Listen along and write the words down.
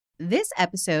This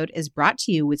episode is brought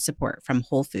to you with support from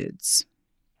Whole Foods.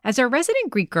 As a resident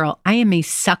Greek girl, I am a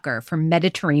sucker for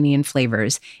Mediterranean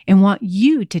flavors and want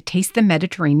you to taste the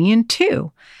Mediterranean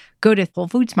too. Go to Whole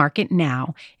Foods Market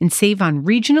now and save on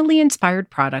regionally inspired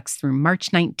products through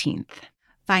March 19th.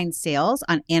 Find sales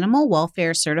on animal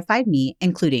welfare certified meat,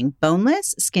 including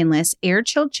boneless, skinless,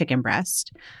 air-chilled chicken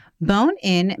breast,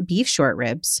 bone-in beef short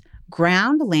ribs,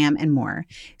 ground lamb, and more.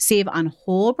 Save on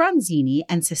whole bronzini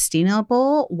and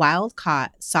sustainable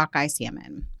wild-caught sockeye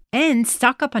salmon. And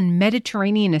stock up on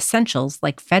Mediterranean essentials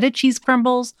like feta cheese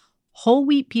crumbles, whole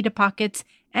wheat pita pockets,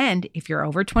 and, if you're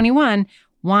over 21,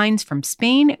 wines from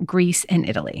Spain, Greece, and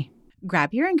Italy.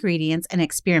 Grab your ingredients and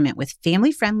experiment with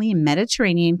family-friendly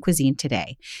Mediterranean cuisine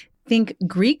today. Think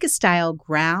Greek-style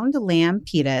ground lamb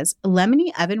pitas,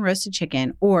 lemony oven-roasted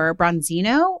chicken, or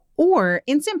bronzino, or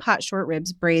instant pot short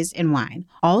ribs braised in wine.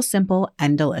 All simple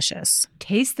and delicious.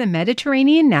 Taste the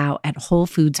Mediterranean now at Whole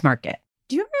Foods Market.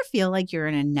 Do you ever feel like you're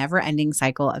in a never-ending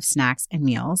cycle of snacks and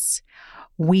meals?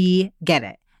 We get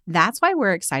it. That's why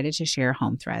we're excited to share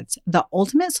Home Threads, the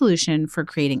ultimate solution for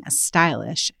creating a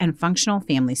stylish and functional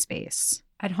family space.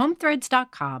 At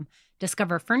homethreads.com,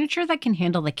 discover furniture that can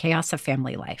handle the chaos of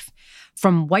family life.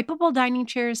 From wipeable dining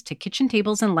chairs to kitchen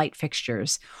tables and light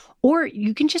fixtures. Or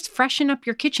you can just freshen up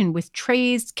your kitchen with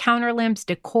trays, counter lamps,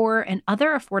 decor, and other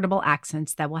affordable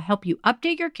accents that will help you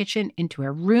update your kitchen into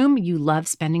a room you love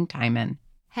spending time in.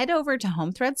 Head over to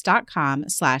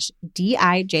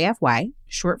homethreads.com/DIJFY,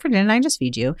 short for Didn't I Just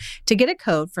Feed You, to get a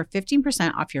code for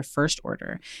 15% off your first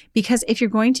order. Because if you're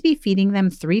going to be feeding them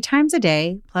 3 times a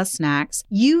day, plus snacks,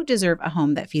 you deserve a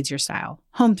home that feeds your style.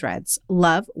 Home Threads,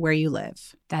 love where you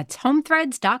live. That's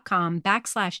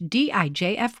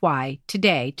homethreads.com/DIJFY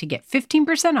today to get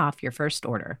 15% off your first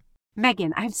order.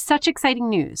 Megan, I have such exciting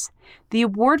news. The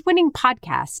award-winning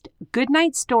podcast,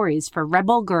 Goodnight Stories for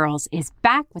Rebel Girls, is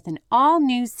back with an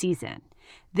all-new season.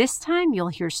 This time, you'll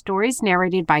hear stories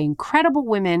narrated by incredible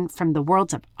women from the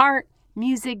worlds of art,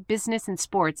 music, business, and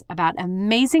sports about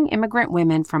amazing immigrant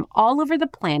women from all over the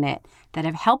planet that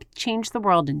have helped change the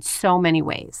world in so many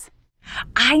ways.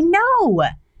 I know!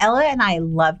 Ella and I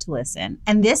love to listen,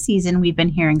 and this season we've been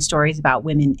hearing stories about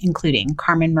women including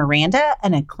Carmen Miranda,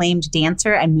 an acclaimed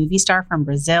dancer and movie star from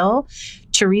Brazil,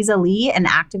 Teresa Lee, an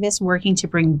activist working to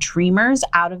bring dreamers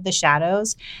out of the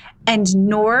shadows, and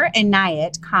Noor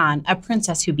Inayat Khan, a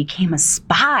princess who became a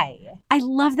spy. I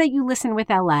love that you listen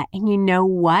with Ella, and you know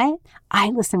what?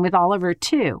 I listen with Oliver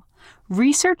too.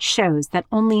 Research shows that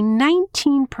only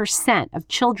 19% of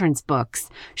children's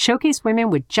books showcase women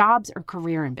with jobs or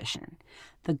career ambition.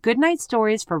 The Goodnight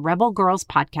Stories for Rebel Girls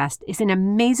podcast is an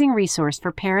amazing resource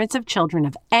for parents of children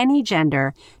of any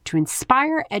gender to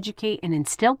inspire, educate, and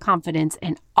instill confidence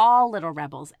in all little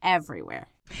rebels everywhere.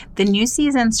 The new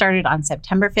season started on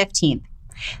September 15th.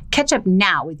 Catch up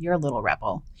now with your little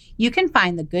rebel. You can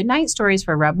find the Goodnight Stories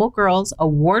for Rebel Girls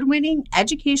award-winning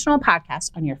educational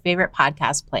podcast on your favorite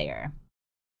podcast player.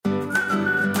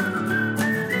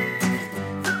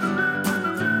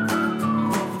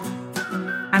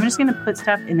 I'm just going to put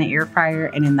stuff in the air fryer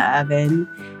and in the oven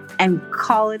and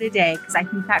call it a day because I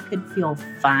think that could feel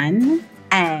fun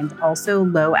and also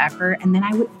low effort. And then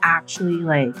I would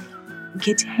actually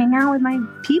get to hang out with my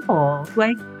people who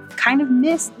I kind of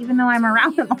miss even though I'm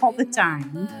around them all the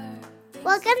time.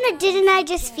 Welcome to Didn't I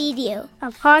Just Feed You?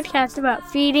 A podcast about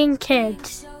feeding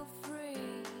kids.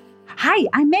 Hi,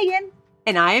 I'm Megan.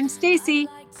 And I am Stacy.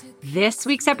 This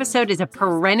week's episode is a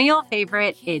perennial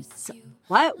favorite. It's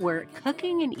what we're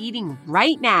cooking and eating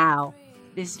right now.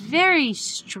 This very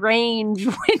strange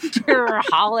winter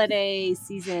holiday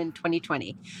season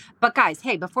 2020. But guys,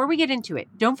 hey, before we get into it,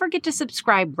 don't forget to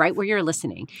subscribe right where you're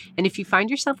listening. And if you find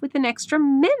yourself with an extra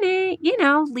minute,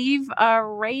 leave a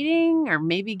rating or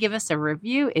maybe give us a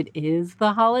review. It is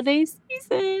the holiday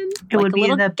season. It would be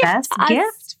the best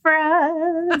gift for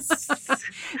us.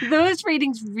 Those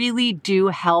ratings really do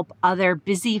help other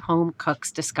busy home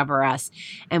cooks discover us.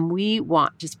 And we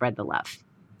want to spread the love.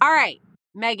 All right.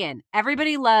 Megan,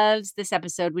 everybody loves this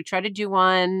episode. We try to do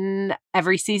one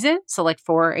every season, so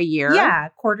for a year. Yeah,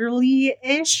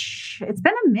 quarterly-ish. It's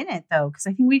been a minute though, because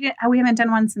I think we haven't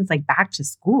done one since back to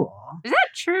school. Is that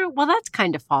true? Well, that's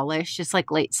kind of fallish, just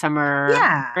late summer.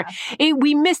 Yeah,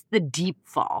 we missed the deep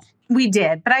fall. We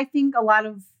did, but I think a lot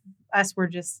of us were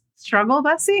just struggle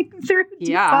busing through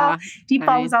deep fall. Deep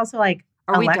fall was also are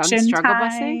we election done struggle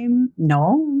time. Busing?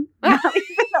 No, not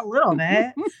even a little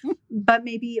bit, but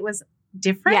maybe it was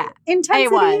different intensity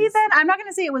than I'm not going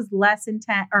to say it was less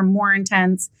intense or more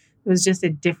intense. It was just a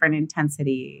different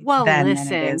intensity. Well, than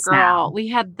listen, it is girl, now. we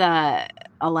had the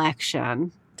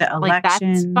election. The Like that's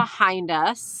election. behind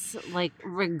us, like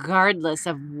regardless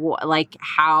of like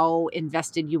how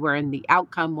invested you were in the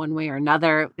outcome one way or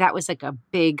another. That was like a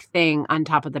big thing on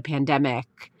top of the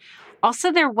pandemic.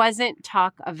 Also, there wasn't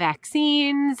talk of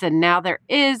vaccines, and now there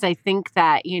is. I think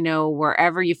that, you know,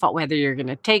 wherever you felt, whether you're going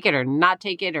to take it or not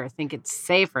take it or think it's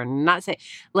safe or not safe,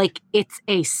 like it's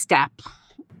a step.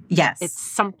 Yes. It's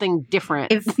something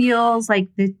different. It feels like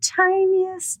the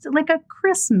tiniest, like a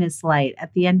Christmas light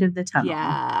at the end of the tunnel.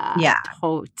 Yeah. Yeah.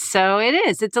 So it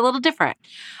is. It's a little different.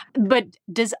 But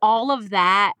does all of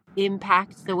that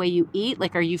impact the way you eat?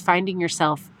 Like, are you finding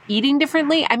yourself eating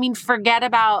differently? I mean, forget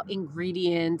about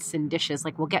ingredients and dishes.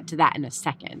 Like, we'll get to that in a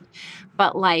second.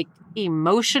 But like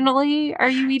emotionally, are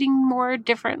you eating more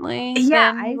differently?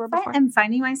 Yeah. Than you were before? I'm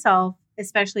finding myself,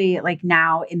 especially like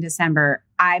now in December,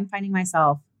 I'm finding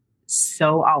myself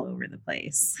so all over the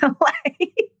place.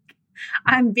 Like,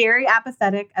 I'm very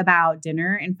apathetic about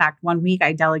dinner. In fact, one week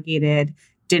I delegated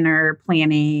dinner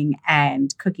planning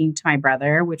and cooking to my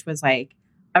brother, which was like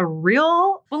a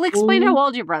real... Well, explain how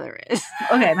old your brother is.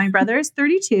 Okay, my brother is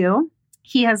 32.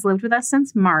 He has lived with us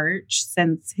since March,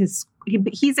 since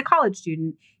he's a college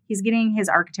student. He's getting his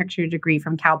architecture degree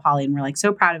from Cal Poly, and we're like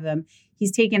so proud of him.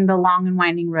 He's taken the long and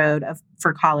winding road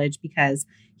for college because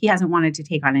he hasn't wanted to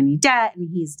take on any debt, and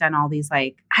he's done all these,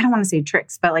 like, I don't want to say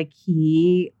tricks, but like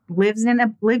he lived in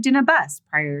a bus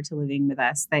prior to living with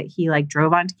us that he like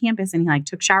drove onto campus, and he like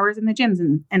took showers in the gyms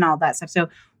and all that stuff. So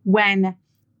when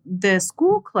the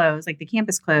school closed, like the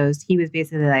campus closed, he was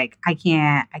basically like, I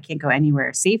can't go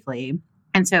anywhere safely.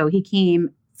 And so he came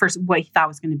for what he thought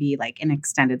was going to be like an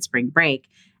extended spring break.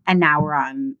 And now we're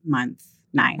on month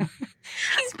 9.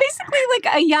 He's basically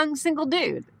like a young single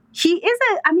dude. He is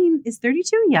is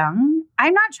 32 young?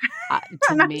 I'm not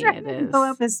trying to blow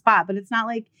up his spot, but it's not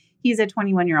like he's a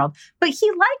 21-year-old. But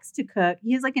he likes to cook.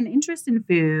 He has like an interest in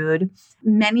food.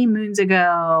 Many moons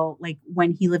ago, like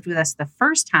when he lived with us the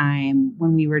first time,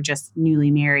 when we were just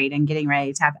newly married and getting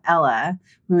ready to have Ella,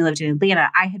 when we lived in Atlanta,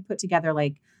 I had put together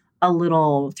like a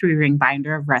little 3-ring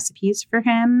binder of recipes for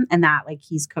him. And that like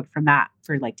he's cooked from that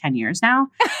for like 10 years now.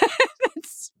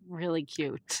 That's really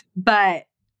cute. But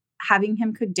having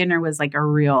him cook dinner was like a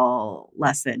real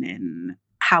lesson in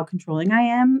how controlling I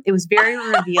am. It was very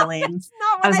revealing. That's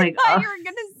not what I thought you were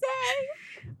going to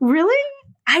say. Really?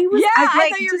 I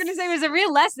thought you were going to say it was a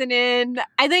real lesson in.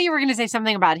 I thought you were going to say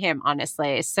something about him,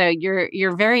 honestly. So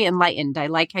you're very enlightened. I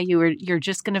like how you're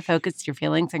just going to focus your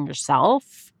feelings on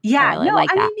yourself. Yeah, I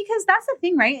mean, because that's the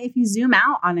thing, right? If you zoom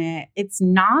out on it, it's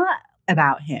not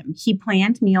about him. He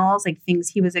planned meals, like things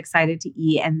he was excited to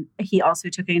eat. And he also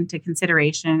took into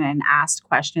consideration and asked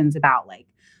questions about like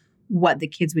what the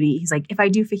kids would eat. He's like, if I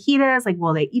do fajitas, like,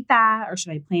 will they eat that? Or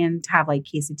should I plan to have like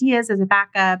quesadillas as a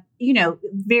backup? You know,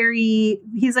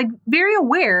 he's like very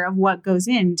aware of what goes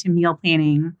into meal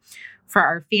planning for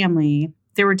our family.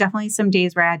 There were definitely some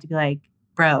days where I had to be like,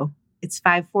 bro, it's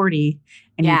 5:40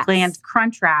 and you planned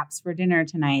crunch wraps for dinner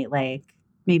tonight. Like,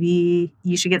 maybe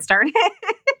you should get started.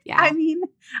 Yeah. I mean,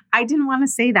 I didn't want to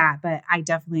say that, but I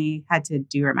definitely had to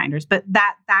do reminders. But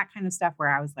that kind of stuff where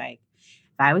I was like,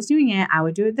 if I was doing it, I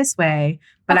would do it this way.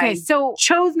 But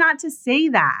chose not to say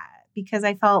that because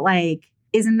I felt like,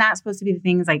 isn't that supposed to be the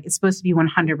things like it's supposed to be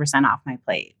 100% off my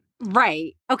plate?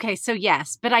 Right. Okay. So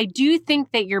yes, but I do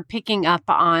think that you're picking up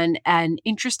on an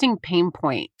interesting pain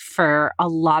point for a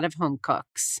lot of home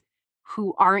cooks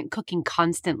who aren't cooking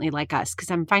constantly like us. Because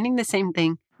I'm finding the same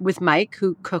thing with Mike,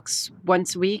 who cooks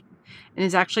once a week and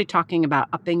is actually talking about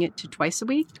upping it to twice a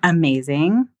week.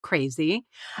 Amazing. Crazy.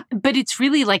 But it's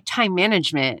really like time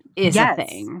management is a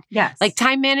thing. Yes. Like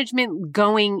time management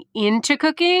going into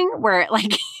cooking where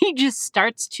like he just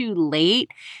starts too late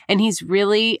and he's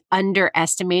really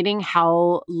underestimating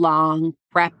how long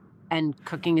prep and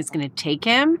cooking is going to take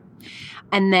him.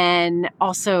 And then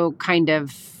also kind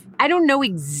of, I don't know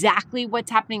exactly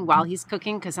what's happening while he's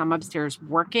cooking because I'm upstairs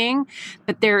working,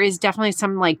 but there is definitely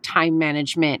some like time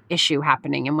management issue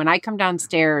happening. And when I come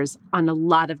downstairs on a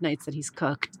lot of nights that he's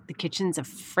cooked, the kitchen's a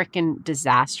freaking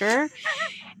disaster.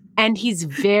 And he's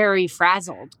very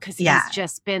frazzled because he's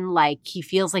just been like, he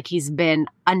feels like he's been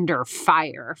under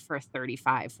fire for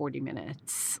 35, 40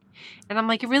 minutes. And I'm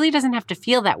like, it really doesn't have to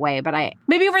feel that way. But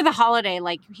maybe over the holiday,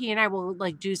 like he and I will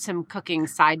like do some cooking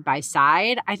side by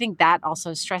side. I think that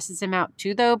also stresses him out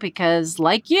too, though, because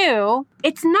like you,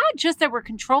 it's not just that we're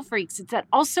control freaks. It's that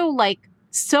also like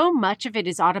so much of it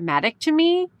is automatic to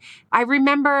me. I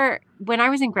remember when I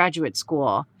was in graduate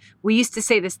school, we used to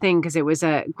say this thing because it was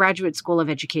a graduate school of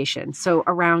education. So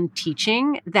around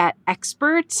teaching, that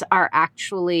experts are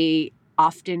actually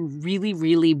often really,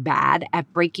 really bad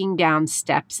at breaking down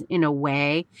steps in a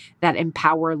way that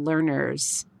empower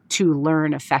learners to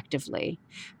learn effectively,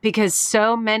 because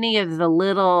so many of the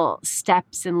little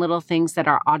steps and little things that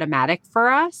are automatic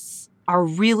for us are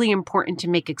really important to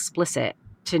make explicit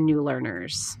to new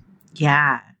learners.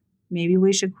 Yeah. Maybe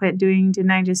we should quit doing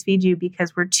Didn't I Just Feed You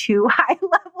because we're too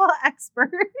high-level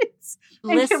experts.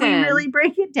 And can we really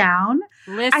break it down?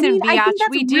 Listen, Biatch,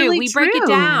 we do. Really we break it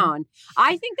down.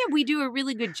 I think that we do a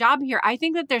really good job here. I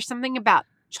think that there's something about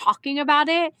talking about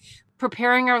it,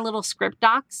 preparing our little script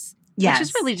docs, which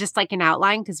is really just like an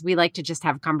outline because we like to just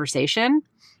have a conversation.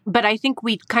 But I think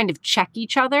we kind of check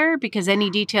each other because any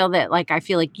detail that like I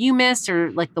feel like you missed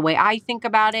or like the way I think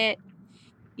about it,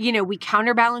 you know, we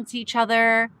counterbalance each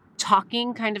other.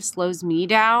 Talking kind of slows me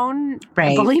down,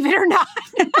 right? Believe it or not.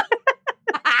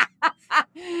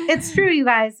 It's true, you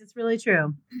guys. It's really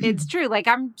true. It's true. Like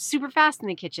I'm super fast in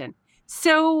the kitchen.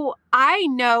 So I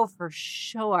know for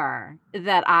sure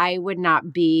that I would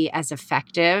not be as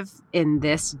effective in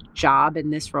this job,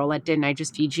 in this role at Didn't I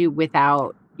Just Feed You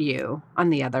without you on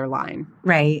the other line.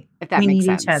 Right. If that makes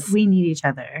sense. We need each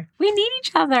other. We need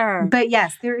each other. But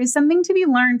yes, there is something to be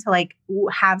learned to like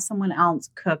have someone else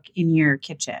cook in your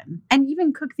kitchen and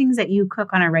even cook things that you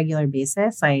cook on a regular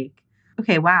basis. Like,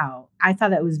 okay, wow. I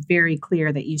thought that was very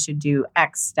clear that you should do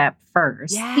X step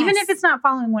first. Yes. Even if it's not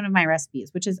following one of my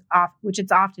recipes, which it's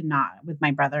often not with my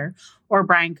brother or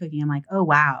Brian cooking. I'm like, oh,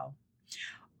 wow.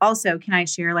 Also, can I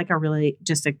share like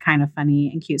just a kind of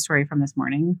funny and cute story from this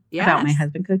morning about my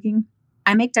husband cooking?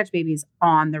 I make Dutch babies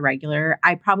on the regular.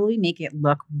 I probably make it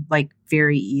look like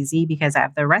very easy because I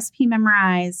have the recipe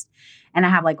memorized and I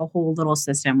have like a whole little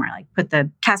system where I like put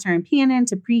the cast iron pan in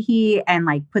to preheat and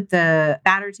like put the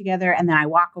batter together. And then I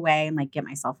walk away and like get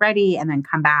myself ready and then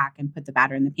come back and put the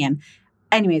batter in the pan.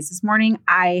 Anyways, this morning,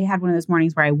 I had one of those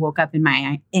mornings where I woke up in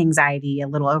my anxiety, a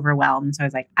little overwhelmed. So I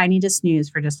was like, I need to snooze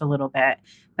for just a little bit.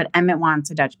 But Emmett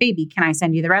wants a Dutch baby. Can I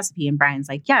send you the recipe? And Brian's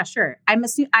like, yeah, sure.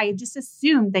 I just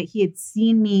assumed that he had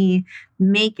seen me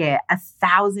make it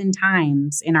 1,000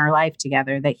 times in our life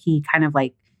together, that he kind of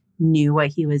like knew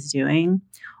what he was doing.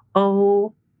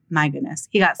 Oh my goodness.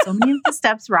 He got so many of the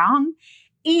steps wrong.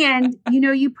 And, you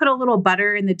know, you put a little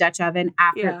butter in the Dutch oven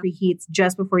after it preheats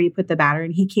just before you put the batter.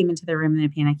 And he came into the room in a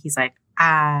panic. He's like,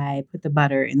 I put the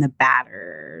butter in the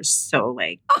batter. So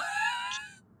like,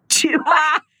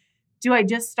 do I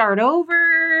just start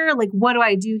over? Like, what do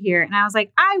I do here? And I was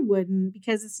like, I wouldn't,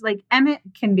 because it's like Emmett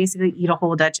can basically eat a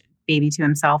whole Dutch baby to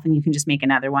himself and you can just make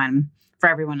another one for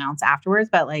everyone else afterwards.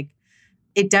 But like,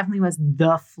 it definitely was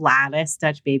the flattest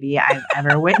Dutch baby I've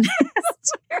ever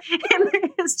witnessed in the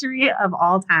history of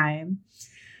all time.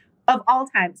 Of all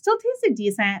time. Still tasted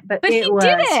decent, but it was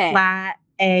flat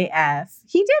AF.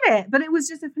 He did it. But it was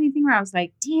just a funny thing where I was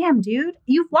like, damn, dude,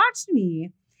 you've watched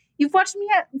me. You've watched me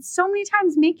so many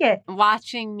times make it.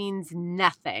 Watching means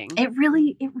nothing.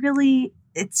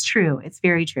 It's true. It's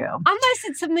very true. Unless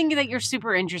it's something that you're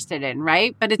super interested in,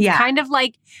 right? But it's kind of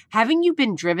like, having you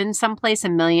been driven someplace a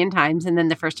million times and then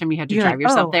the first time you had to drive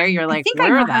yourself there, you're like, I think I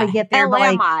know how to get there, but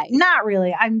like, not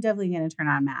really. I'm definitely going to turn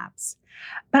on maps.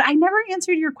 But I never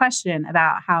answered your question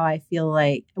about how I feel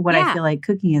like, I feel like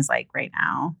cooking is like right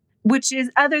now, which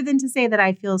is other than to say that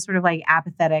I feel sort of like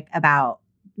apathetic about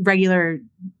regular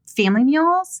family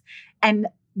meals and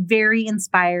very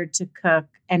inspired to cook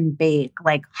and bake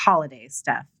like holiday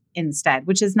stuff instead,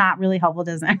 which is not really helpful.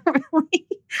 Doesn't really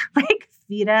like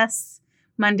feed us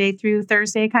Monday through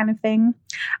Thursday kind of thing.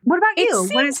 What about you?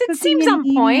 It seems on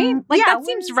point. Like that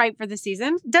seems right for the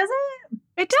season. Does it?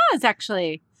 It does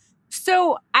actually.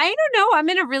 So I don't know. I'm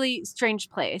in a really strange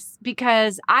place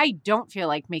because I don't feel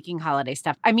like making holiday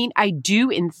stuff. I mean, I do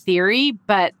in theory,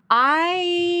 but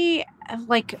I've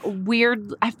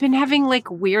been having like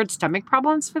weird stomach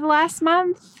problems for the last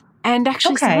month. And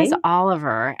actually so is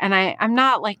Oliver. And I'm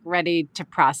not like ready to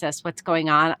process what's going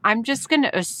on. I'm just going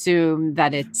to assume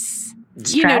that it's,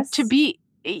 stress?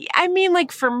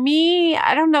 Like for me,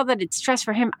 I don't know that it's stress.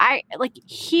 For him,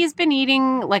 he's been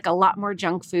eating like a lot more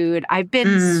junk food. I've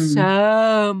been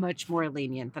so much more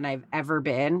lenient than I've ever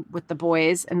been with the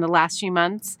boys in the last few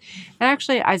months. And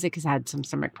actually, Isaac has had some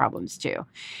stomach problems too.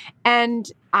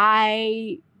 And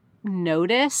I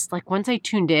noticed, like once I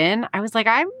tuned in, I was like,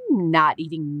 I'm not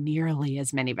eating nearly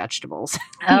as many vegetables.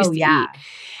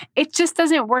 It just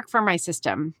doesn't work for my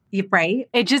system. Right?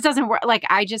 It just doesn't work. Like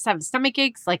I just have stomach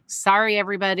aches. Like, sorry,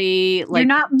 everybody. Like, you're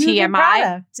not moving TMI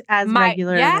product as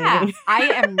regularly. Yeah, I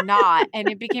am not. And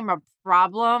it became a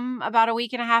problem about a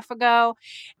week and a half ago.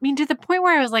 I mean, to the point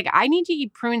where I was like, I need to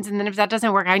eat prunes. And then if that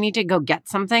doesn't work, I need to go get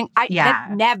something.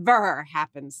 That never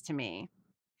happens to me.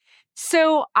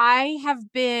 So I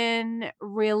have been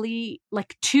really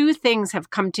like two things have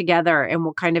come together and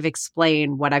will kind of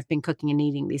explain what I've been cooking and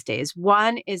eating these days.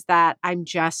 One is that I'm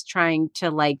just trying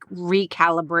to like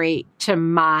recalibrate to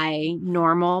my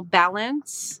normal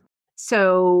balance.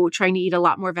 So trying to eat a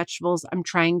lot more vegetables. I'm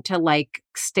trying to like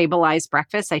stabilize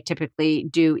breakfast. I typically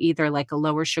do either like a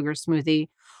lower sugar smoothie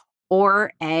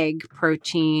or egg,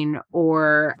 protein,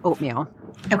 or oatmeal.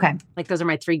 Okay. Like those are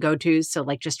my three go-tos. So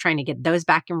like just trying to get those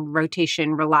back in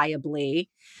rotation reliably,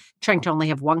 trying to only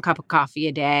have 1 cup of coffee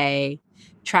a day,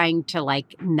 trying to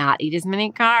like not eat as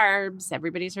many carbs.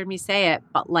 Everybody's heard me say it,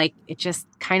 but like it just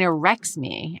kind of wrecks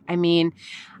me. I mean,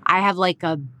 I have like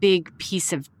a big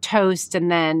piece of toast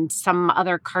and then some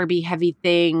other carby heavy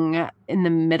thing in the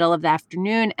middle of the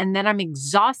afternoon. And then I'm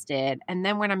exhausted. And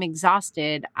then when I'm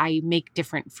exhausted, I make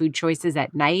different food choices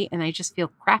at night and I just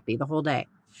feel crappy the whole day.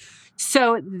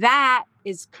 So that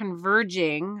is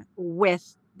converging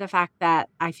with the fact that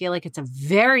I feel like it's a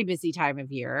very busy time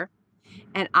of year.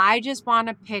 And I just want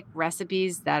to pick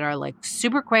recipes that are like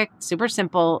super quick, super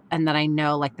simple, and that I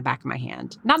know like the back of my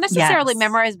hand. Not necessarily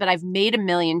memorized, but I've made a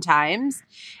million times.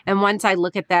 And once I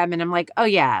look at them and I'm like, oh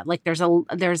yeah, like there's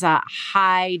a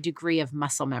high degree of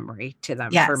muscle memory to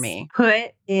them for me.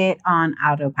 Put it on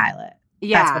autopilot.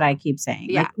 Yeah. That's what I keep saying.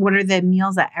 Yeah. Like, what are the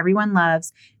meals that everyone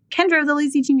loves? Kendra, the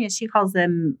lazy genius, she calls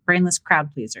them brainless crowd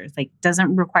pleasers. Like,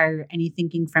 doesn't require any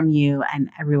thinking from you, and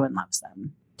everyone loves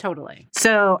them. Totally.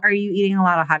 So, are you eating a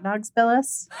lot of hot dogs,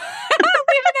 Phyllis? We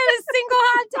haven't had a single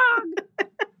hot dog.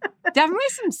 Definitely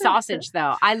some sausage,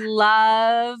 though. I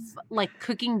love like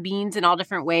cooking beans in all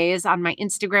different ways. On my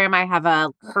Instagram, I have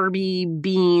a herby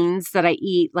beans that I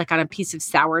eat like on a piece of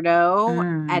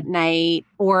sourdough at night.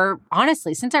 Or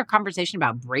honestly, since our conversation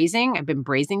about braising, I've been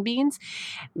braising beans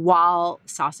while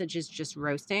sausage is just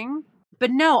roasting.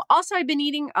 But no, also I've been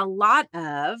eating a lot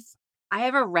of, I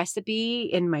have a recipe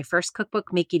in my first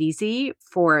cookbook, Make It Easy,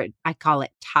 for, I call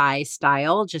it Thai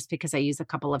style, just because I use a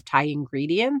couple of Thai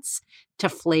ingredients to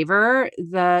flavor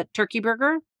the turkey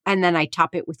burger. And then I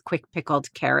top it with quick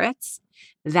pickled carrots.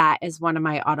 That is one of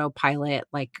my autopilot,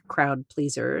 like crowd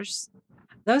pleasers.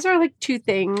 Those are like two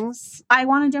things. I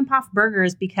want to jump off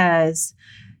burgers because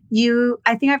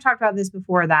I think I've talked about this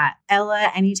before, that Ella,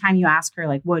 anytime you ask her,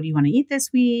 like, what do you want to eat this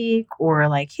week? Or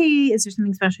like, hey, is there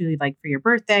something special you'd like for your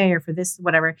birthday or for this,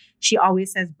 whatever? She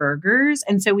always says burgers.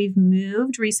 And so we've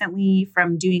moved recently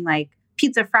from doing like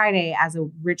Pizza Friday as a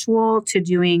ritual to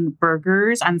doing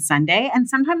burgers on Sunday. And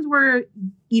sometimes we're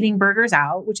eating burgers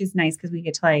out, which is nice because we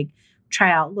get to like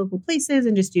try out local places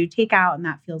and just do takeout. And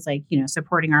that feels like, you know,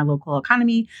 supporting our local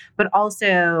economy. But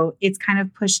also it's kind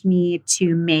of pushed me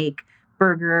to make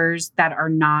burgers that are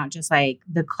not just like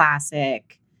the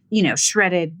classic, you know,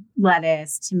 shredded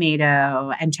lettuce,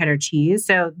 tomato, and cheddar cheese.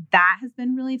 So that has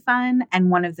been really fun.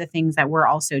 And one of the things that we're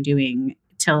also doing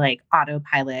to like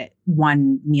autopilot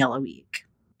one meal a week.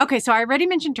 Okay, so I already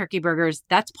mentioned turkey burgers.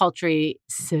 That's poultry.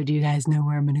 So do you guys know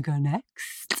where I'm going to go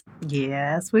next?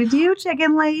 Yes, we do,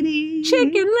 chicken lady.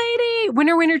 Chicken lady.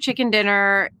 Winner chicken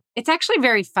dinner. It's actually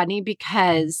very funny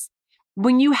because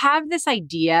when you have this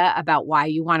idea about why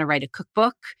you want to write a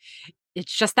cookbook,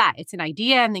 it's just that. It's an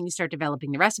idea, and then you start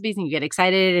developing the recipes and you get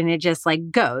excited and it just like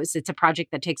goes. It's a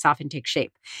project that takes off and takes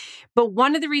shape. But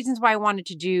one of the reasons why I wanted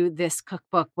to do this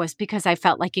cookbook was because I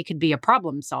felt like it could be a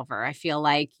problem solver. I feel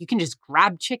like you can just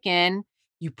grab chicken.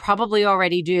 You probably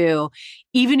already do,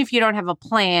 even if you don't have a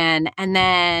plan. And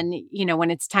then, you know, when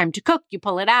it's time to cook, you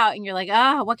pull it out and you're like,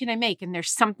 what can I make? And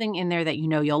there's something in there that you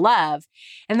know you'll love.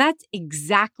 And that's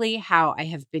exactly how I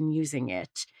have been using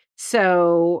it.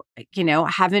 So, you know,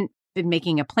 I haven't been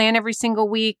making a plan every single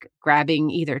week,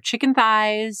 grabbing either chicken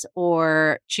thighs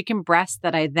or chicken breasts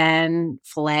that I then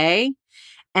fillet.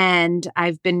 And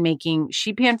I've been making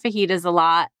sheet pan fajitas a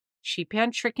lot. Sheet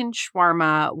pan chicken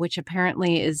shawarma, which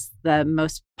apparently is the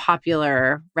most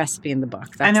popular recipe in the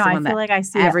book. That's I know. I feel like I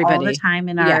see it all the time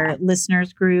in our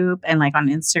listeners group and like on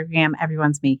Instagram,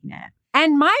 everyone's making it.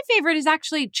 And my favorite is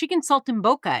actually chicken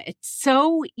saltimbocca. It's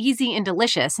so easy and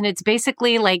delicious. And it's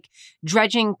basically like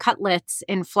dredging cutlets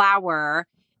in flour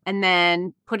and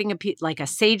then putting a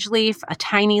sage leaf, a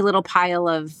tiny little pile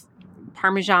of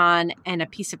Parmesan and a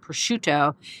piece of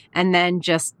prosciutto, and then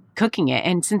just cooking it.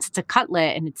 And since it's a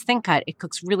cutlet and it's thin cut, it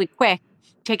cooks really quick.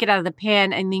 Take it out of the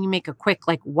pan and then you make a quick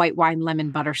like white wine lemon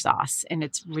butter sauce. And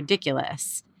it's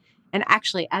ridiculous. And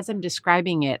actually, as I'm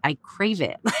describing it, I crave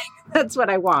it. That's what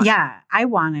I want. Yeah, I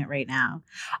want it right now.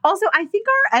 Also, I think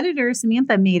our editor,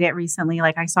 Samantha, made it recently.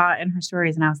 Like I saw it in her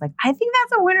stories and I was like, I think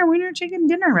that's a winner chicken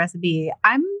dinner recipe.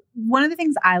 One of the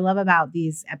things I love about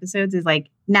these episodes is like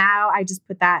now I just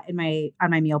put that on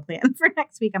my meal plan for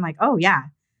next week. I'm like, oh yeah,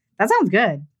 that sounds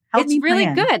good. It's really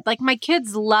plan. good. Like my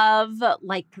kids love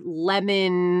like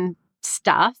lemon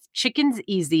stuff. Chicken's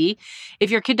easy.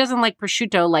 If your kid doesn't like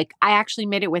prosciutto, like I actually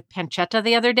made it with pancetta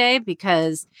the other day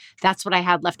because that's what I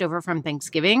had left over from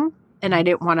Thanksgiving. And I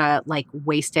didn't want to like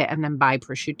waste it and then buy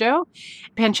prosciutto.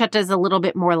 Pancetta is a little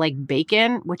bit more like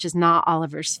bacon, which is not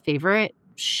Oliver's favorite,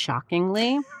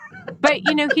 shockingly. But,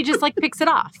 you know, he just like picks it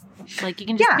off. Like you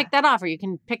can just pick that off, or you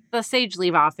can pick the sage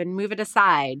leaf off and move it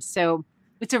aside. So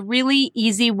it's a really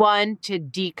easy one to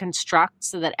deconstruct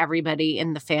so that everybody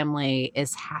in the family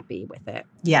is happy with it.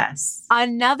 Yes.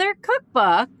 Another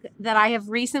cookbook that I have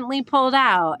recently pulled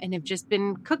out and have just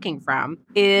been cooking from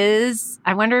is,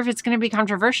 I wonder if it's going to be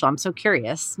controversial. I'm so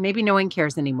curious. Maybe no one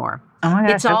cares anymore. Oh my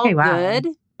gosh. It's All Good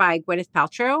by Gwyneth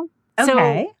Paltrow.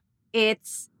 Okay. So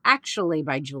it's actually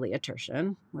by Julia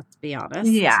Turshen, let's be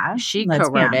honest. Yeah. She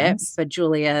co-wrote it, but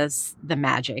Julia's the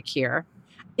magic here.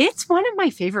 It's one of my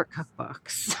favorite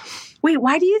cookbooks. Wait,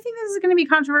 why do you think this is going to be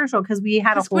controversial? Because we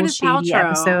had a whole shady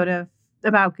episode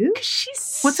about Goop.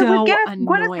 She's What's so up with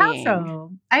annoying. Gwyneth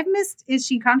Paltrow? I've missed. Is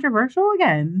she controversial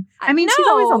again? I mean, she's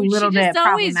always a little bit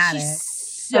problematic. She's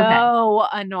so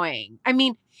annoying. I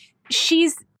mean,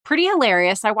 she's pretty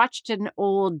hilarious. I watched an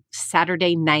old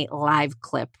Saturday Night Live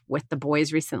clip with the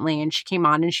boys recently, and she came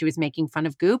on and she was making fun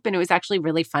of Goop, and it was actually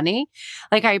really funny.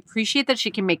 Like, I appreciate that she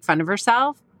can make fun of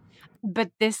herself,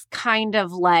 but this kind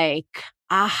of like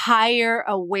a higher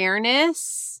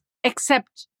awareness,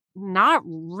 except not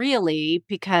really,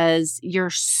 because you're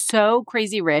so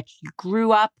crazy rich, you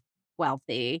grew up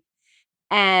wealthy,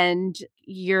 and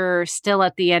you're still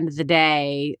at the end of the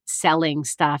day selling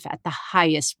stuff at the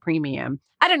highest premium.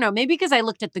 I don't know, maybe because I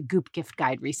looked at the Goop gift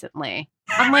guide recently.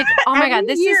 I'm like, oh my God,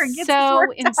 this is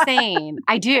so insane.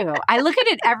 I do. I look at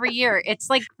it every year. It's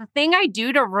like the thing I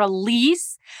do to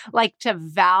release, like to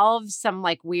valve some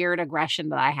like weird aggression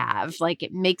that I have. Like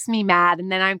it makes me mad.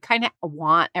 And then I kind of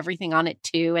want everything on it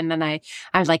too. And then I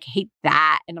like hate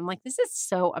that. And I'm like, this is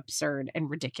so absurd and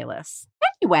ridiculous.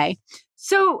 Anyway,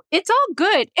 so It's All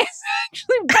Good. It's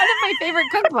actually one of my favorite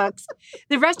cookbooks.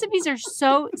 The recipes are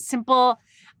so simple.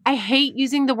 I hate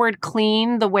using the word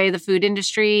clean the way the food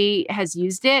industry has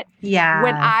used it. Yeah.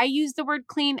 When I use the word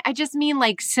clean, I just mean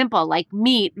like simple, like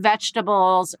meat,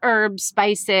 vegetables, herbs,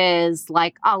 spices,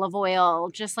 like olive oil,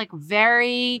 just like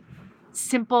very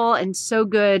simple and so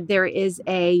good. There is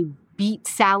a beet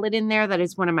salad in there that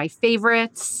is one of my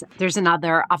favorites. There's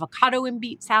another avocado and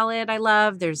beet salad I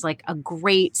love. There's like a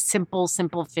great simple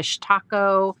fish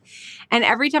taco. And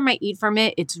every time I eat from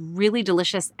it, it's really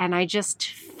delicious. And I just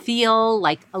feel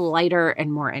like lighter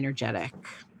and more energetic.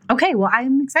 Okay, well,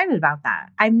 I'm excited about that.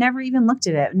 I've never even looked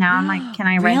at it. Now I'm like, can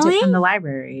I rent it from the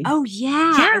library? Oh,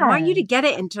 yeah. I want you to get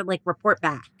it and to like report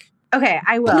back. Okay,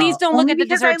 I will. Please don't look at the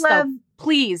desserts, though.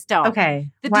 Please don't.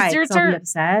 Okay. The Why? desserts I'll are be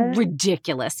upset?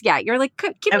 ridiculous. Yeah, you're like,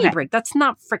 give me a break. That's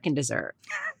not freaking dessert.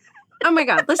 Oh my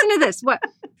God. Listen to this. What?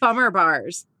 Bummer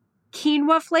bars.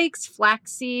 Quinoa flakes,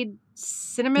 flaxseed,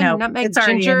 cinnamon, nutmeg, it's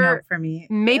already ginger, a note for me.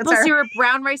 Maple syrup,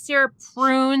 brown rice syrup,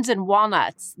 prunes, and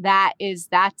walnuts.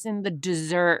 That's in the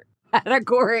dessert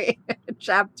category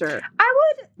chapter. I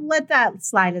would let that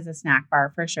slide as a snack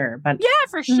bar for sure. But yeah,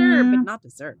 for sure, but not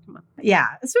dessert. Come on. Yeah,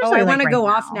 especially I want to go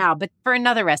off now, but for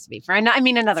another recipe.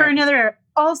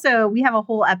 Also, we have a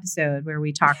whole episode where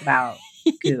we talk about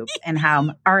Goop and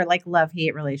how our like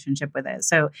love-hate relationship with it.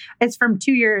 So it's from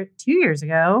 2 years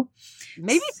ago.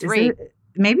 Maybe 3.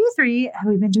 Maybe 3. Have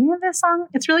we been doing this song?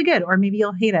 It's really good. Or maybe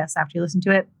you'll hate us after you listen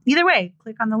to it. Either way,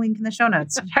 click on the link in the show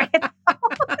notes to check it out.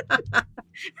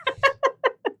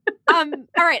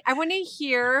 All right. I want to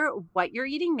hear what you're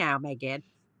eating now, Megan.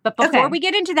 But before we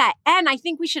get into that, and I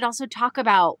think we should also talk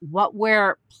about what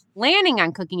we're planning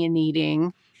on cooking and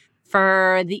eating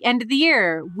for the end of the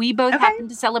year. We both happen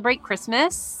to celebrate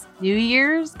Christmas, New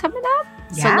Year's coming up.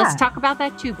 Yeah. So let's talk about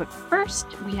that too. But first,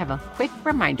 we have a quick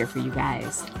reminder for you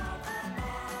guys.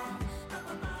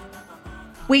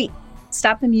 Wait,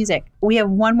 stop the music. We have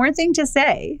one more thing to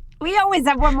say. We always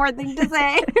have one more thing to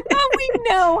say. We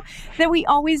know that we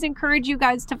always encourage you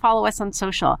guys to follow us on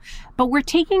social, but we're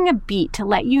taking a beat to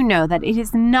let you know that it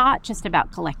is not just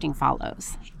about collecting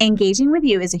follows. Engaging with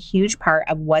you is a huge part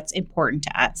of what's important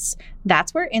to us.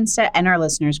 That's where Insta and our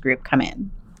listeners group come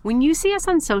in. When you see us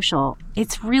on social,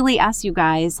 it's really us, you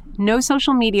guys. No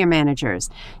social media managers.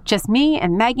 Just me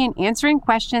and Megan answering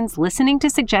questions, listening to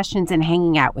suggestions, and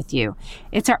hanging out with you.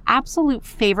 It's our absolute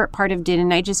favorite part of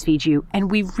Didn't I Just Feed You?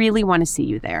 And we really want to see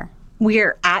you there.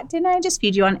 We're at Didn't I Just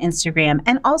Feed You on Instagram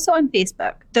and also on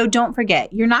Facebook. Though don't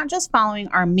forget, you're not just following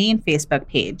our main Facebook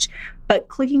page, but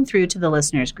clicking through to the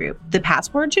listeners group. The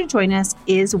password to join us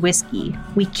is whiskey.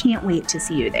 We can't wait to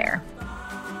see you there.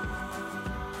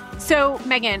 So,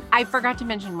 Megan, I forgot to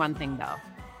mention one thing though.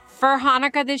 For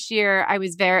Hanukkah this year,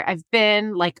 I've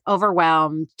been like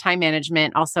overwhelmed, time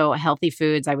management, also healthy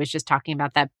foods. I was just talking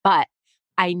about that, but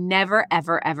I never,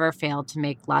 ever, ever failed to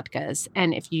make latkes.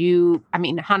 And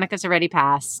Hanukkah's already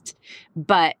passed,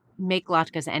 but make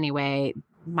latkes anyway.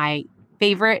 My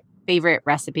favorite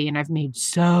recipe, and I've made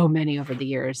so many over the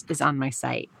years, is on my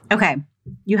site. Okay.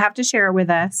 You have to share it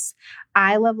with us.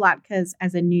 I love latkes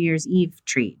as a New Year's Eve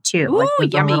treat too. Ooh,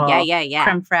 with yummy. Yeah.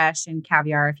 Creme fraiche and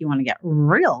caviar if you want to get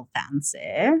real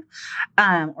fancy.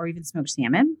 Or even smoked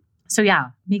salmon. So yeah,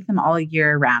 make them all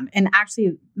year round. And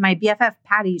actually, my BFF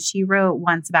Patty, she wrote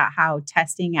once about how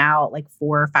testing out like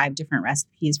 4 or 5 different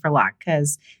recipes for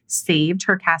latkes saved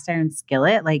her cast iron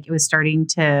skillet. Like it was starting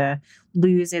to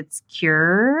lose its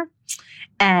cure.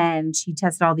 And she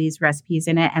tested all these recipes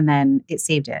in it and then it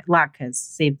saved it. Latkes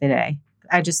saved the day.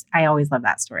 I always love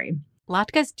that story.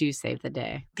 Latkes do save the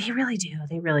day. They really do.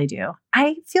 They really do.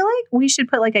 I feel like we should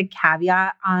put like a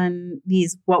caveat on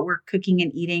these, what we're cooking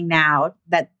and eating now,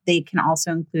 that they can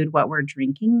also include what we're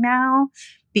drinking now.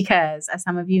 Because as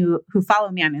some of you who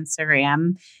follow me on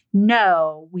Instagram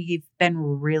know, we've been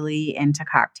really into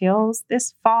cocktails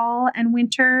this fall and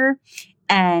winter.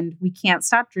 And we can't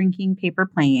stop drinking Paper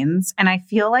Planes. And I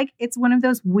feel like it's one of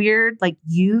those weird, like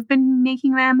you've been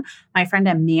making them. My friend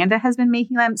Amanda has been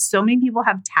making them. So many people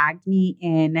have tagged me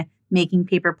in making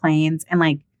Paper Planes. And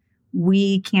like,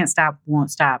 we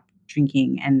won't stop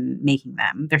drinking and making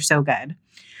them. They're so good.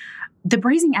 The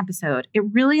braising episode, it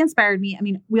really inspired me. I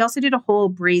mean, we also did a whole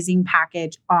braising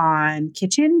package on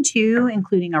Kitchen too,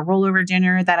 including a rollover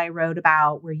dinner that I wrote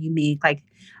about where you make like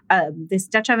this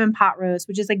Dutch oven pot roast,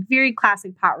 which is like very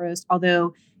classic pot roast,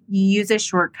 although you use a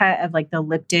shortcut of like the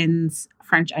Lipton's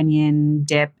French onion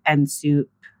dip and soup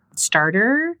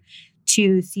starter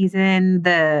to season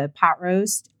the pot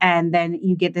roast. And then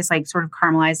you get this like sort of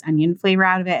caramelized onion flavor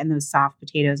out of it and those soft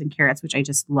potatoes and carrots, which I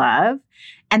just love.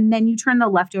 And then you turn the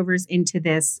leftovers into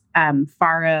this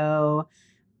farro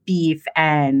beef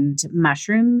and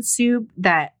mushroom soup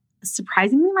that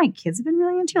surprisingly my kids have been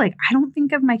really into. Like, I don't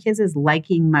think of my kids as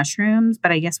liking mushrooms,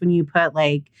 but I guess when you put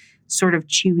like sort of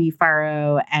chewy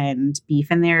farro and beef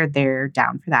in there, they're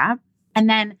down for that. And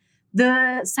then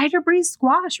the cider braised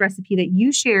squash recipe that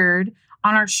you shared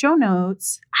on our show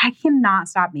notes, I cannot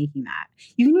stop making that.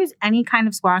 You can use any kind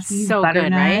of squash. We use so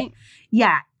butternut. Good, right?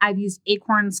 Yeah, I've used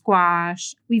acorn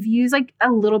squash. We've used like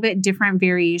a little bit different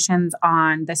variations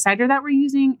on the cider that we're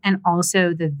using and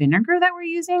also the vinegar that we're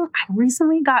using. I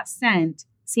recently got sent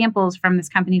samples from this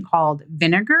company called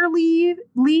Vinegar League.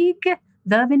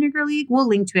 The Vinegar League. We'll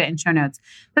link to it in show notes.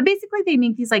 But basically they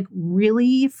make these like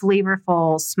really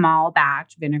flavorful small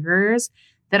batch vinegars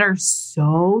that are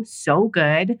so, so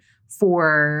good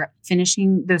for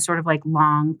finishing those sort of like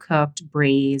long cooked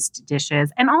braised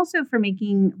dishes. And also for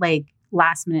making like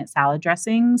last minute salad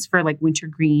dressings for like winter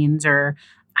greens, or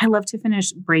I love to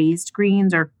finish braised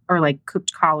greens or like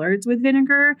cooked collards with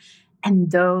vinegar.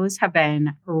 And those have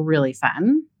been really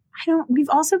fun. We've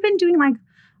also been doing like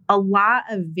a lot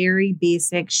of very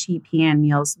basic sheet pan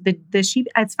meals.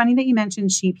 It's funny that you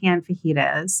mentioned sheet pan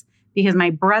fajitas because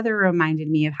my brother reminded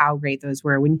me of how great those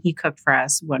were when he cooked for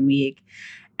us one week.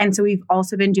 And so we've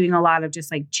also been doing a lot of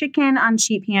just like chicken on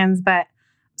sheet pans. But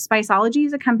Spiceology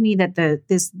is a company that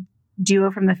this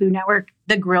duo from the Food Network,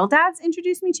 the Grill Dads,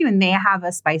 introduced me to, and they have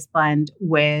a spice blend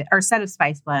set of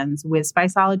spice blends with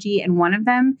Spiceology. And one of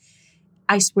them,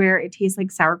 I swear it tastes like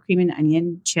sour cream and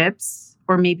onion chips.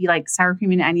 Or maybe like sour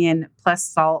cream and onion plus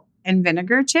salt and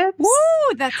vinegar chips.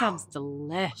 Woo, that sounds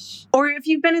delish. Or if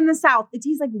you've been in the South, it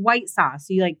tastes like white sauce.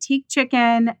 So you like take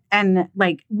chicken and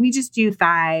like we just do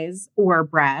thighs or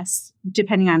breasts,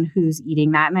 depending on who's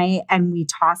eating that night. And we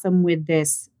toss them with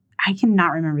this. I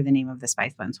cannot remember the name of the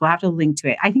spice blend, so we'll have to link to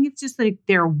it. I think it's just like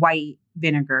their white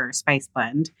vinegar spice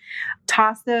blend.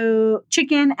 Toss the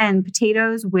chicken and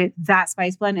potatoes with that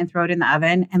spice blend and throw it in the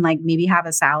oven and like maybe have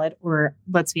a salad or,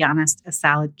 let's be honest, a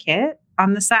salad kit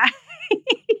on the side.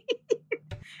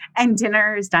 And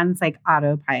dinner is done. It's like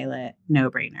autopilot,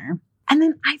 no brainer. And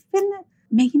then I've been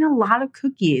making a lot of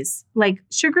cookies, like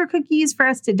sugar cookies for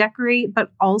us to decorate,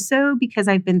 but also because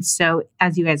I've been so,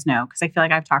 as you guys know, because I feel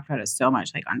like I've talked about it so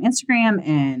much, like on Instagram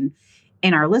and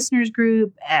in our listeners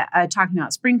group, talking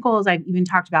about sprinkles. I've even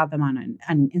talked about them on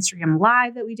an Instagram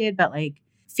live that we did, but like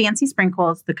Fancy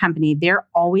Sprinkles, the company, they're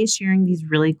always sharing these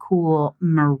really cool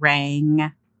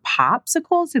meringue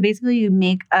popsicles. So basically you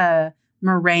make a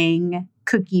meringue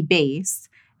cookie base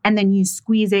and then you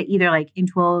squeeze it either like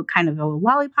into a kind of a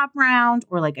lollipop round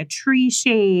or like a tree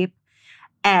shape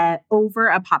over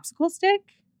a popsicle stick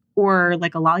or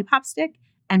like a lollipop stick.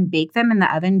 and bake them in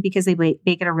the oven because they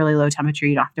bake at a really low temperature.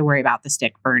 You don't have to worry about the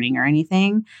stick burning or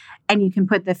anything. And you can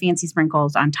put the fancy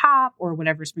sprinkles on top or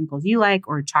whatever sprinkles you like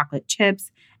or chocolate chips.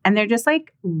 And they're just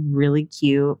like really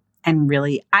cute and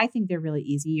really, I think they're really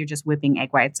easy. You're just whipping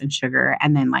egg whites and sugar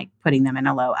and then like putting them in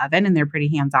a low oven and they're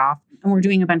pretty hands off. And we're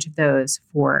doing a bunch of those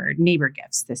for neighbor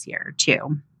gifts this year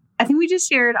too. I think we just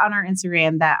shared on our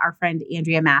Instagram that our friend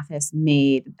Andrea Mathis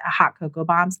made hot cocoa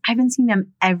bombs. I've been seeing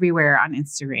them everywhere on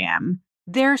Instagram.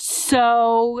 They're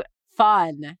so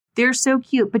fun. They're so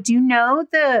cute. But do you know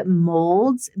the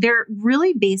molds? They're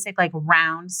really basic, like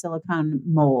round silicone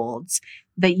molds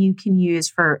that you can use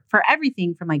for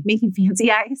everything from like making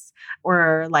fancy ice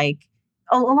or like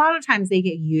a lot of times they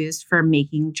get used for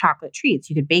making chocolate treats.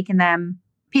 You could bake in them.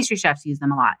 Pastry chefs use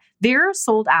them a lot. They're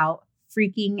sold out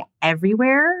freaking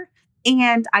everywhere.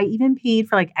 And I even paid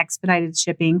for like expedited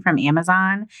shipping from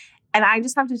Amazon. And I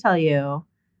just have to tell you,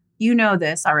 you know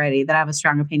this already, that I have a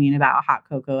strong opinion about hot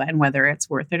cocoa and whether it's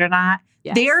worth it or not.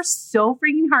 Yes. They are so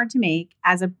freaking hard to make.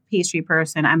 As a pastry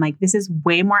person, I'm like, this is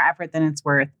way more effort than it's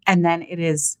worth. And then it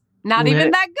is not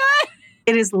even that good.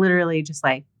 It is literally just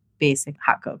like basic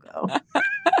hot cocoa.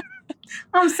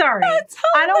 I'm sorry.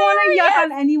 I don't want to yuck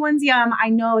on anyone's yum. I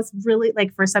know it's really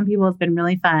like for some people, it's been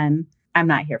really fun. I'm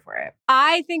not here for it.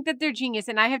 I think that they're genius.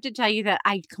 And I have to tell you that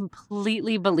I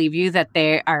completely believe you that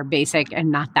they are basic and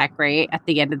not that great at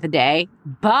the end of the day.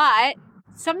 But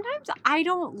sometimes I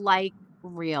don't like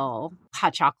real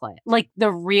hot chocolate. Like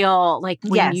the real, like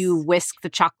when you whisk the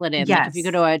chocolate in. Like if you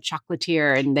go to a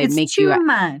chocolatier and they make you... It's too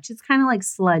much. It's kind of like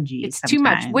sludgy. It's sometimes. too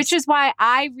much, which is why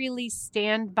I really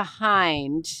stand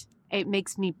behind. It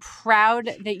makes me proud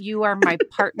that you are my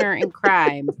partner in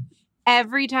crime.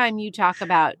 Every time you talk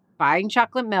about buying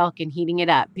chocolate milk and heating it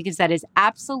up, because that is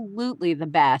absolutely the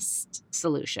best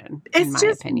solution. It's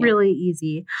just really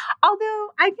easy. Although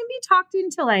I can be talked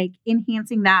into like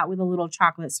enhancing that with a little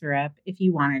chocolate syrup if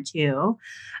you wanted to.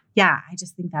 Yeah, I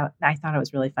just think that I thought it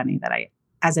was really funny that I,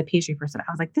 as a pastry person,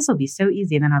 I was like, this will be so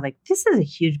easy. And then I was like, this is a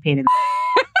huge pain in the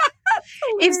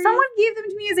If someone gave them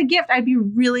to me as a gift, I'd be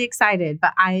really excited.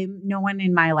 But no one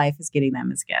in my life is getting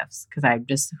them as gifts because I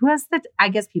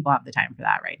guess people have the time for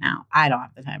that right now. I don't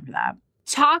have the time for that.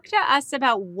 Talk to us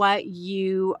about what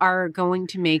you are going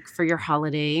to make for your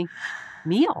holiday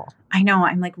meal. I know.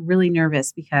 I'm like really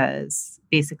nervous because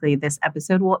basically this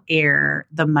episode will air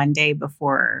the Monday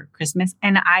before Christmas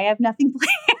and I have nothing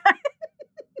planned.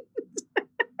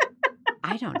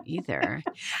 I don't either.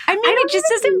 I mean, it just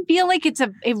doesn't feel like it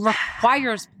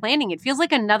requires planning. It feels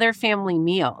like another family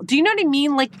meal. Do you know what I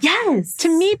mean? Like, yes. To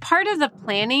me, part of the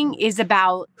planning is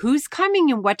about who's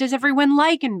coming and what does everyone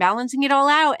like and balancing it all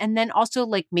out. And then also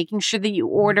like making sure that you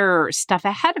order stuff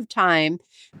ahead of time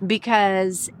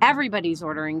because everybody's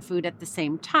ordering food at the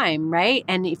same time, right?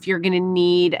 And if you're going to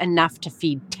need enough to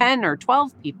feed 10 or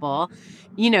 12 people,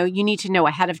 you need to know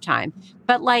ahead of time.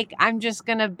 But like, I'm just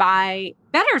going to buy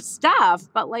better stuff,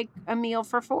 but like a meal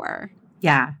for 4.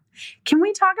 Yeah. Can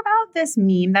we talk about this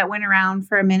meme that went around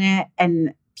for a minute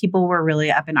and people were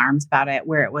really up in arms about it,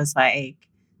 where it was like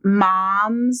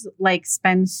moms like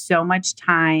spend so much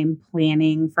time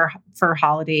planning for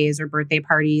holidays or birthday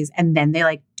parties and then they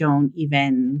like don't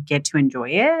even get to enjoy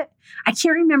it. I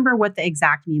can't remember what the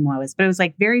exact meme was, but it was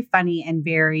like very funny and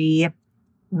very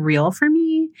real for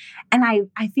me. And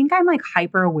I think I'm like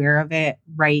hyper aware of it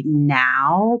right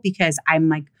now because I'm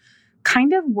like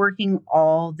kind of working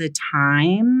all the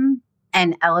time.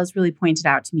 And Ella's really pointed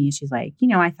out to me, she's like,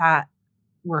 I thought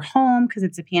we're home because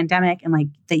it's a pandemic and like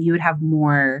that you would have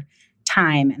more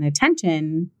time and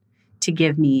attention to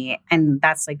give me. And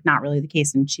that's like not really the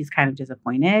case. And she's kind of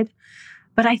disappointed.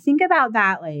 But I think about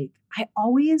that, like I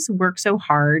always work so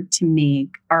hard to make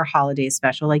our holidays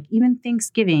special. Like even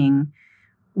Thanksgiving,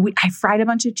 I fried a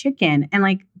bunch of chicken and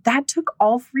like that took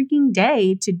all freaking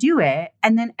day to do it.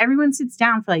 And then everyone sits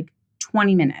down for like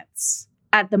 20 minutes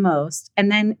at the most.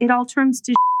 And then it all turns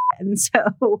to shit. And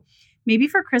so maybe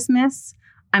for Christmas,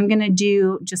 I'm going to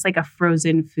do just like a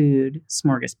frozen food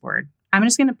smorgasbord. I'm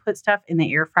just going to put stuff in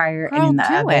the air fryer and in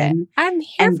the oven. I'm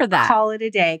here for that. Call it a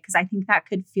day because I think that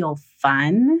could feel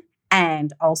fun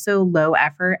and also low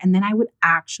effort. And then I would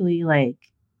actually like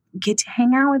get to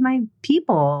hang out with my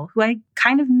people who I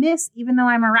kind of miss, even though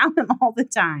I'm around them all the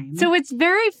time. So it's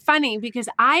very funny because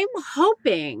I'm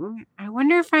hoping, I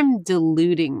wonder if I'm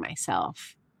deluding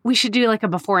myself. We should do like a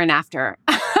before and after.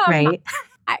 Right.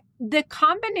 The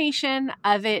combination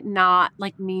of it not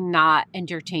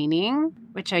entertaining,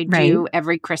 which I do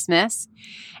every Christmas,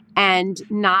 and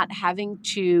not having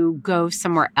to go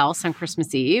somewhere else on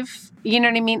Christmas Eve. You know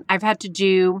what I mean? I've had to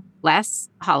do less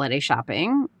holiday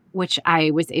shopping. which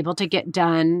I was able to get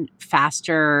done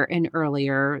faster and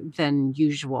earlier than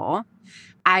usual.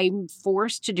 I'm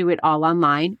forced to do it all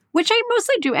online, which I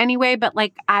mostly do anyway, but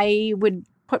like I would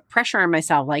put pressure on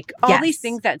myself. Like all these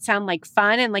things that sound like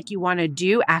fun and like you want to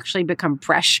do actually become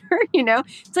pressure, you know?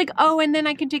 It's like, oh, and then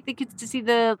I can take the kids to see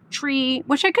the tree,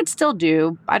 which I could still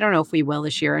do. I don't know if we will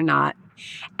this year or not.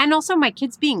 And also my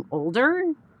kids being older,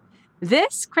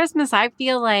 this Christmas, I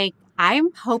feel like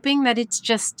I'm hoping that it's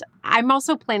just, I'm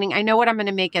also planning, I know what I'm going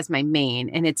to make as my main,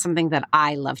 and it's something that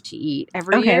I love to eat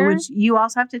every year. Okay, which you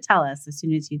also have to tell us as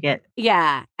soon as you get.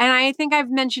 Yeah, and I think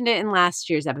I've mentioned it in last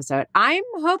year's episode. I'm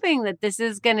hoping that this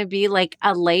is going to be like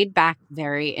a laid back,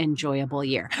 very enjoyable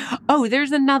year. Oh,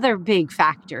 there's another big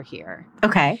factor here.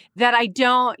 Okay. That I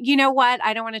don't, you know what?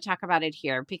 I don't want to talk about it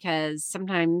here because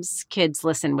sometimes kids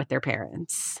listen with their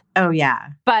parents. Oh, yeah.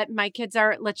 But my kids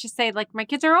are, let's just say, like my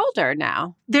kids are older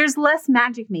now. There's less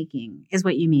magic making is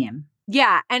what you mean.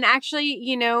 Yeah. And actually,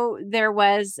 you know, there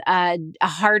was a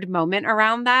hard moment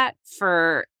around that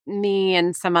for me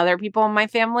and some other people in my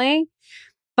family.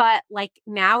 But like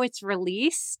now it's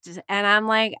released and I'm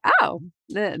like, oh,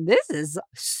 this is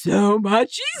so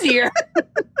much easier.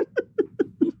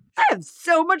 I have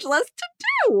so much less to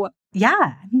do. Yeah.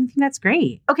 I mean, I think that's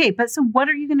great. Okay. But so what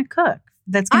are you going to cook?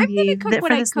 That's going to be for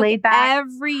this laid back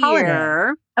every holiday.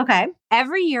 year. Okay.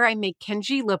 Every year I make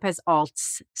Kenji Lopez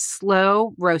Alt's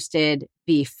slow roasted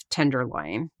beef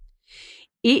tenderloin.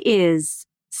 It is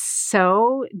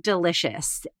so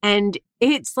delicious. And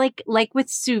it's like with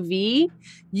sous vide,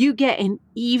 you get an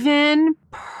even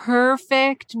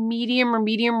perfect medium or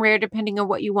medium rare, depending on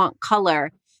what you want,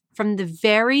 color from the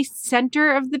very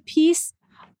center of the piece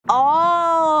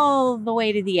all the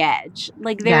way to the edge.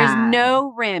 Like there is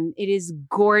no rim. It is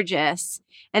gorgeous.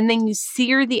 And then you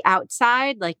sear the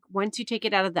outside. Like once you take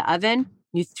it out of the oven,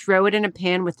 you throw it in a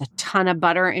pan with a ton of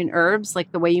butter and herbs,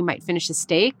 like the way you might finish a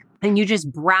steak. And you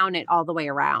just brown it all the way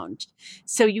around.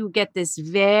 So you get this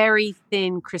very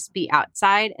thin, crispy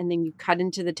outside, and then you cut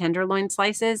into the tenderloin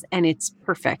slices, and it's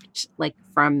perfect. Like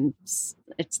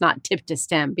it's not tip to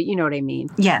stem, but you know what I mean?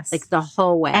 Yes. Like the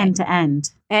whole way. End to end.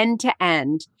 End to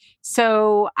end.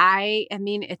 So I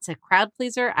mean, it's a crowd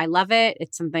pleaser. I love it.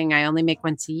 It's something I only make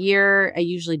once a year. I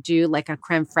usually do like a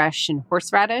creme fraiche and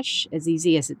horseradish, as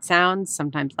easy as it sounds.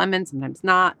 Sometimes lemon, sometimes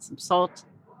not, some salt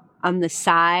on the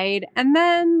side, and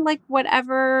then like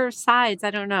whatever sides,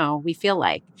 I don't know, we feel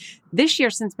like. This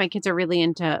year, since my kids are really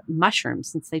into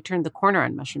mushrooms, since they turned the corner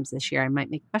on mushrooms this year, I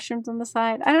might make mushrooms on the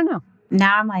side. I don't know.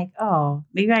 Now I'm like, oh,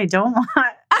 maybe I don't want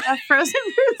a frozen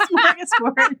fruit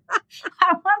smorgasbord.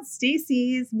 I want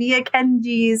Stacy's, Mia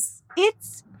Kenji's.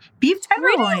 It's beef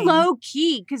tenderloin. Pretty low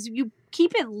key because you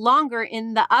keep it longer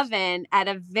in the oven at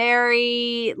a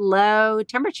very low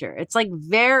temperature. It's like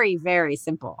very, very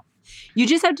simple. You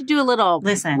just have to do a little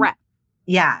prep.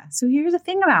 Yeah. So here's the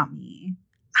thing about me.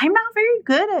 I'm not very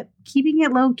good at keeping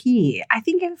it low key. I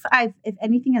think if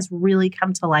anything has really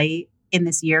come to light in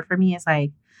this year for me, is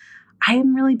like I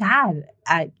am really bad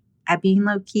at being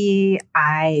low key.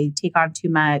 I take on too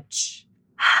much.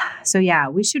 So yeah,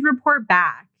 we should report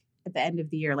back at the end of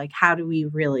the year. Like, how did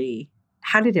it really go?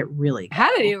 How did it really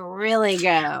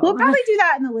go? We'll probably do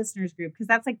that in the listeners group because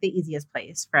that's like the easiest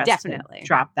place for us to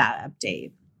drop that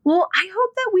update. Well, I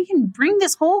hope that we can bring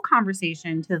this whole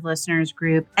conversation to the listeners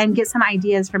group and get some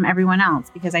ideas from everyone else,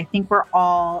 because I think we're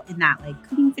all in that like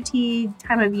cooking fatigue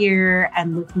time of year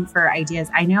and looking for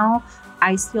ideas. I know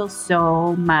I steal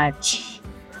so much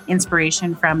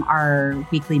inspiration from our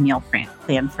weekly meal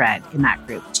plan thread in that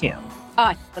group too. Oh,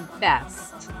 it's the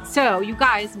best. So you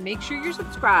guys, make sure you're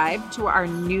subscribed to our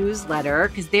newsletter,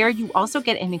 because there you also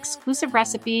get an exclusive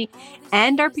recipe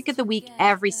and our pick of the week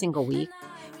every single week.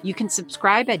 You can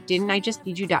subscribe at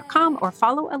didn'tijustfeedyou.com or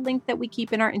follow a link that we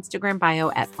keep in our Instagram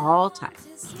bio at all times.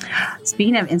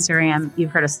 Speaking of Instagram, you've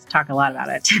heard us talk a lot about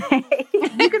it today.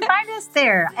 You can find us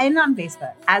there and on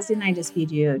Facebook as Didn't I Just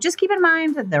Feed You. Just keep in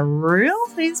mind that the real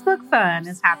Facebook fun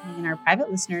is happening in our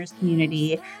private listeners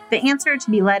community. The answer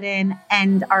to be let in,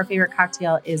 and our favorite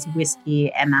cocktail is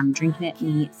whiskey, and I'm drinking it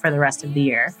neat for the rest of the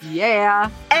year. Yeah.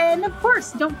 And of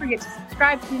course, don't forget to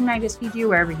subscribe to Didn't I Just Feed You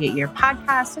wherever you get your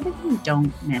podcast so that you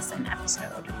don't miss an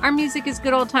episode. Our music is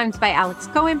Good Old Times by Alex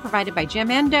Cohen, provided by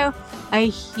Jamando. A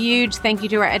huge thank you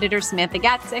to our editor, Samantha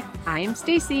Gatzik. I am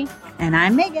Stacy. And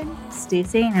I'm Megan. Stay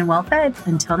sane and well fed.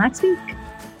 Until next week.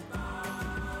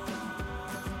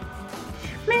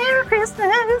 Merry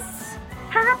Christmas.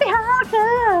 Happy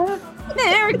Hanukkah.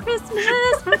 Merry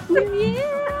Christmas. Happy New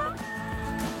Year.